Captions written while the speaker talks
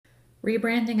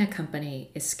Rebranding a company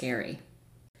is scary.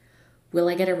 Will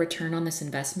I get a return on this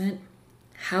investment?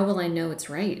 How will I know it's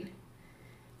right?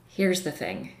 Here's the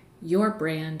thing. Your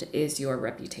brand is your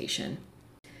reputation.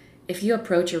 If you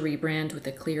approach a rebrand with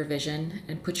a clear vision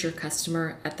and put your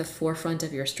customer at the forefront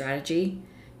of your strategy,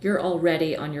 you're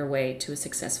already on your way to a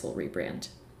successful rebrand.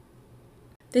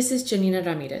 This is Janina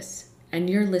Ramirez, and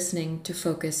you're listening to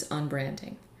Focus on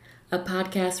Branding, a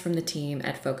podcast from the team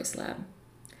at Focus Lab.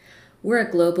 We're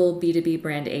a global B2B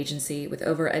brand agency with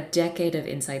over a decade of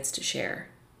insights to share.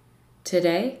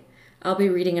 Today, I'll be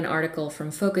reading an article from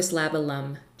Focus Lab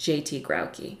alum JT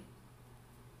Grauke.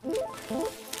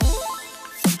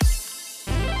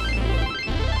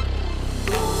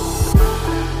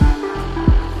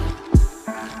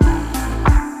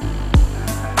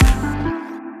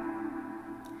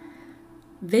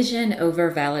 Vision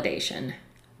over Validation: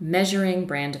 Measuring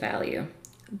Brand Value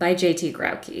by JT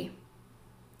Grauke.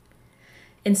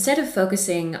 Instead of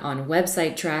focusing on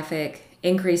website traffic,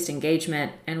 increased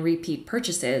engagement, and repeat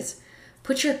purchases,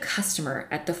 put your customer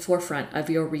at the forefront of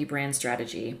your rebrand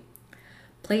strategy.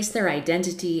 Place their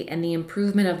identity and the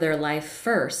improvement of their life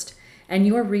first, and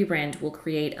your rebrand will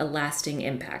create a lasting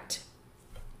impact.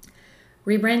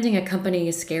 Rebranding a company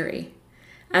is scary.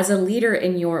 As a leader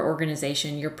in your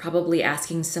organization, you're probably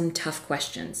asking some tough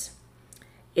questions.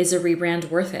 Is a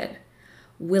rebrand worth it?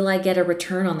 Will I get a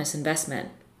return on this investment?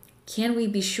 Can we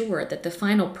be sure that the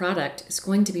final product is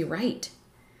going to be right?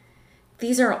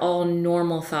 These are all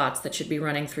normal thoughts that should be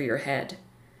running through your head,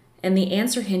 and the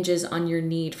answer hinges on your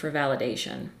need for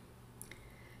validation.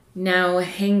 Now,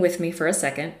 hang with me for a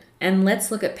second, and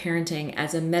let's look at parenting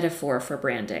as a metaphor for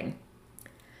branding.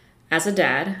 As a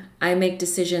dad, I make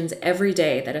decisions every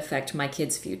day that affect my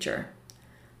kids' future.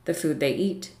 The food they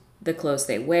eat, the clothes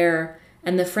they wear,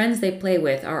 and the friends they play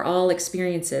with are all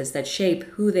experiences that shape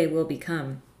who they will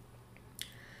become.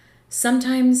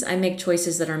 Sometimes I make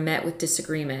choices that are met with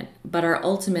disagreement, but are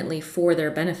ultimately for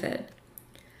their benefit.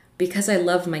 Because I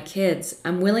love my kids,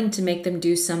 I'm willing to make them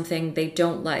do something they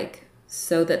don't like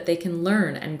so that they can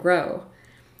learn and grow.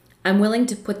 I'm willing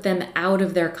to put them out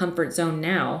of their comfort zone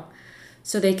now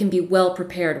so they can be well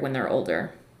prepared when they're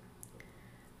older.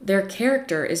 Their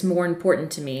character is more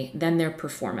important to me than their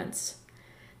performance.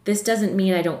 This doesn't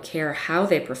mean I don't care how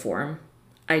they perform.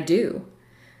 I do.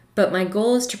 But my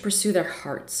goal is to pursue their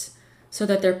hearts, so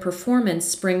that their performance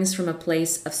springs from a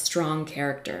place of strong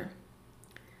character.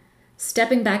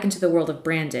 Stepping back into the world of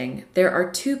branding, there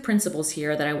are two principles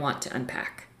here that I want to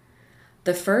unpack.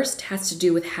 The first has to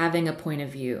do with having a point of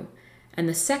view, and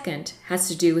the second has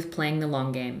to do with playing the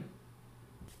long game.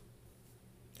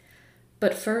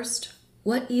 But first,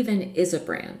 what even is a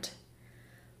brand?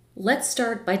 Let's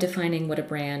start by defining what a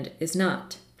brand is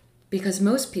not, because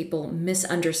most people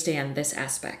misunderstand this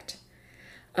aspect.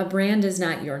 A brand is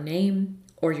not your name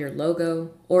or your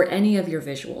logo or any of your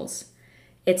visuals.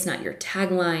 It's not your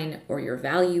tagline or your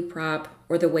value prop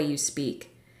or the way you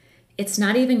speak. It's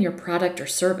not even your product or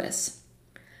service.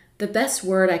 The best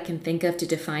word I can think of to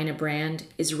define a brand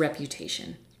is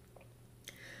reputation.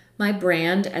 My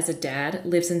brand as a dad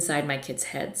lives inside my kids'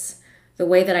 heads. The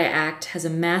way that I act has a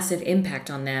massive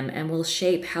impact on them and will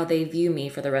shape how they view me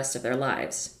for the rest of their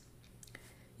lives.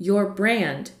 Your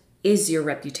brand is your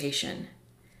reputation.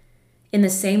 In the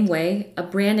same way, a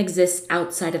brand exists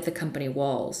outside of the company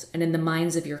walls and in the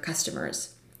minds of your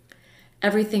customers.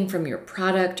 Everything from your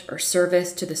product or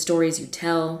service to the stories you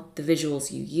tell, the visuals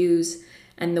you use,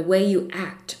 and the way you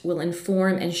act will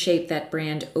inform and shape that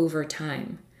brand over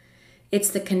time. It's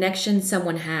the connection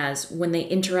someone has when they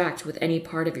interact with any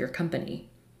part of your company.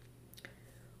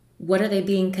 What are they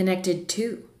being connected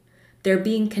to? They're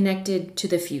being connected to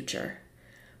the future.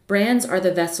 Brands are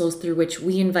the vessels through which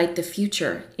we invite the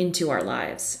future into our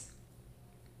lives.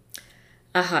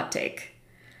 A hot take.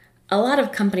 A lot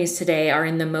of companies today are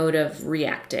in the mode of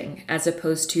reacting as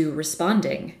opposed to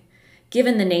responding.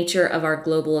 Given the nature of our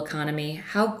global economy,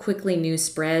 how quickly news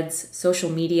spreads, social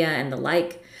media, and the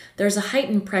like, there's a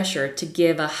heightened pressure to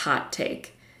give a hot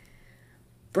take.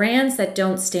 Brands that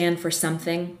don't stand for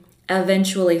something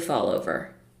eventually fall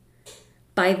over.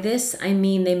 By this, I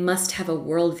mean they must have a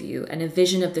worldview and a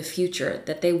vision of the future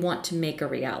that they want to make a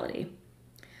reality.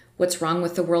 What's wrong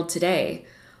with the world today?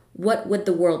 What would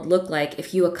the world look like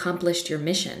if you accomplished your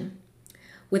mission?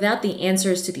 Without the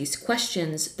answers to these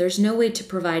questions, there's no way to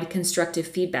provide constructive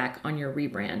feedback on your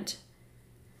rebrand.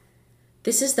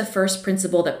 This is the first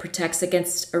principle that protects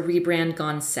against a rebrand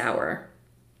gone sour.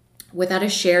 Without a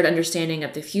shared understanding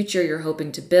of the future you're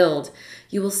hoping to build,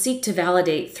 you will seek to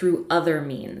validate through other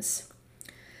means.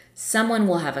 Someone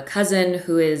will have a cousin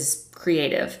who is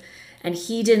creative, and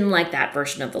he didn't like that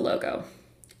version of the logo.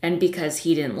 And because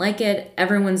he didn't like it,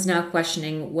 everyone's now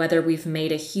questioning whether we've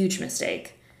made a huge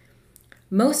mistake.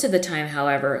 Most of the time,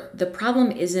 however, the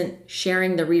problem isn't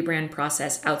sharing the rebrand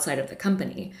process outside of the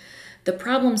company. The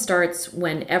problem starts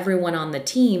when everyone on the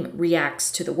team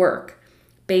reacts to the work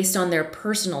based on their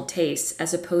personal tastes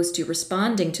as opposed to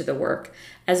responding to the work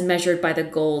as measured by the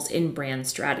goals in brand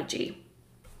strategy.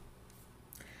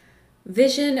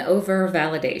 Vision over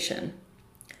validation.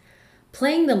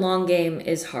 Playing the long game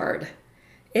is hard.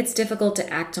 It's difficult to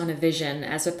act on a vision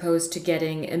as opposed to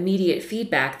getting immediate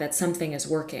feedback that something is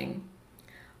working.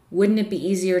 Wouldn't it be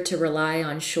easier to rely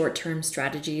on short-term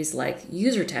strategies like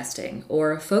user testing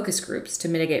or focus groups to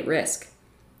mitigate risk?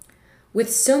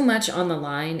 With so much on the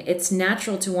line, it's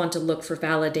natural to want to look for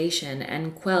validation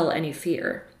and quell any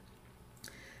fear.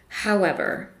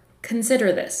 However,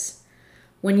 consider this.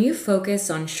 When you focus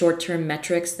on short-term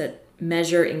metrics that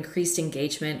measure increased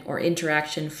engagement or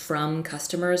interaction from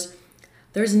customers,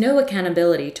 there's no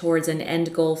accountability towards an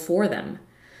end goal for them.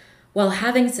 While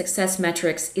having success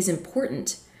metrics is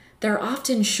important, they're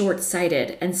often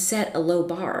short-sighted and set a low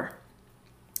bar.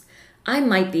 I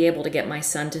might be able to get my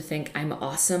son to think I'm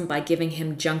awesome by giving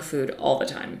him junk food all the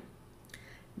time.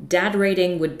 Dad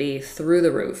rating would be through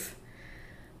the roof.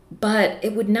 But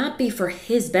it would not be for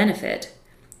his benefit.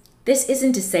 This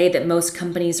isn't to say that most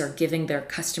companies are giving their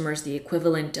customers the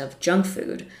equivalent of junk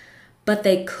food, but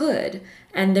they could,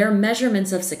 and their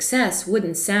measurements of success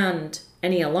wouldn't sound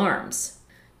any alarms.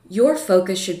 Your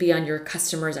focus should be on your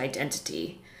customer's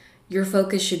identity. Your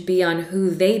focus should be on who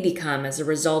they become as a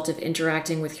result of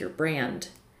interacting with your brand.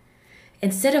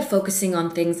 Instead of focusing on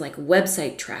things like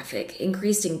website traffic,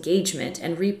 increased engagement,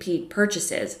 and repeat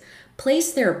purchases,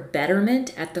 place their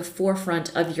betterment at the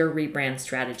forefront of your rebrand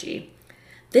strategy.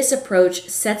 This approach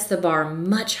sets the bar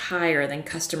much higher than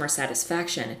customer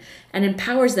satisfaction and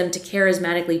empowers them to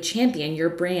charismatically champion your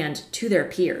brand to their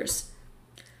peers.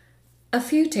 A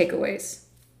few takeaways.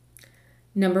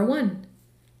 Number 1.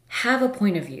 Have a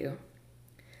point of view.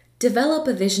 Develop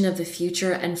a vision of the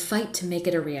future and fight to make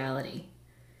it a reality.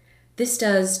 This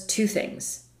does 2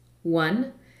 things.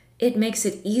 1, it makes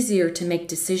it easier to make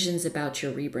decisions about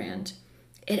your rebrand.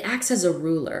 It acts as a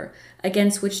ruler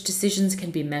against which decisions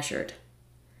can be measured.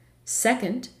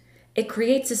 2nd, it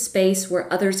creates a space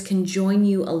where others can join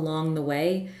you along the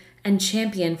way and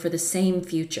champion for the same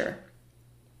future.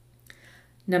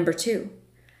 Number 2,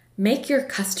 make your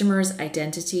customer's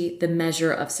identity the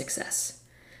measure of success.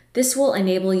 This will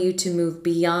enable you to move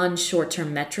beyond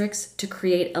short-term metrics to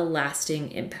create a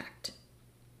lasting impact.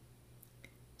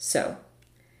 So,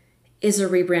 is a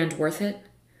rebrand worth it?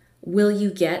 Will you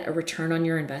get a return on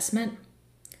your investment?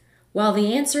 While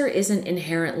the answer isn't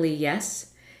inherently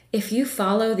yes, if you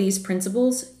follow these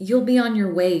principles, you'll be on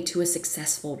your way to a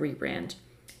successful rebrand.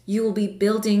 You will be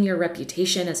building your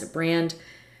reputation as a brand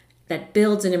that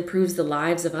builds and improves the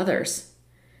lives of others.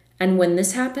 And when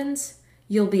this happens,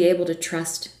 you'll be able to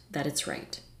trust that it's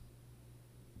right.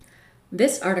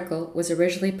 This article was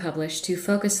originally published to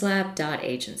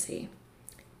focuslab.agency.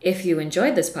 If you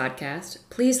enjoyed this podcast,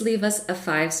 please leave us a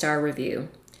 5-star review.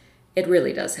 It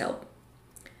really does help.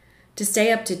 To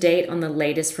stay up to date on the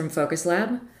latest from Focus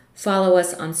Lab, follow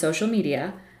us on social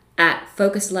media at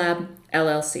Focus Lab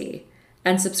LLC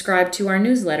and subscribe to our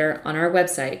newsletter on our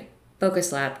website,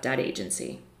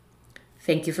 focuslab.agency.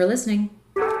 Thank you for listening.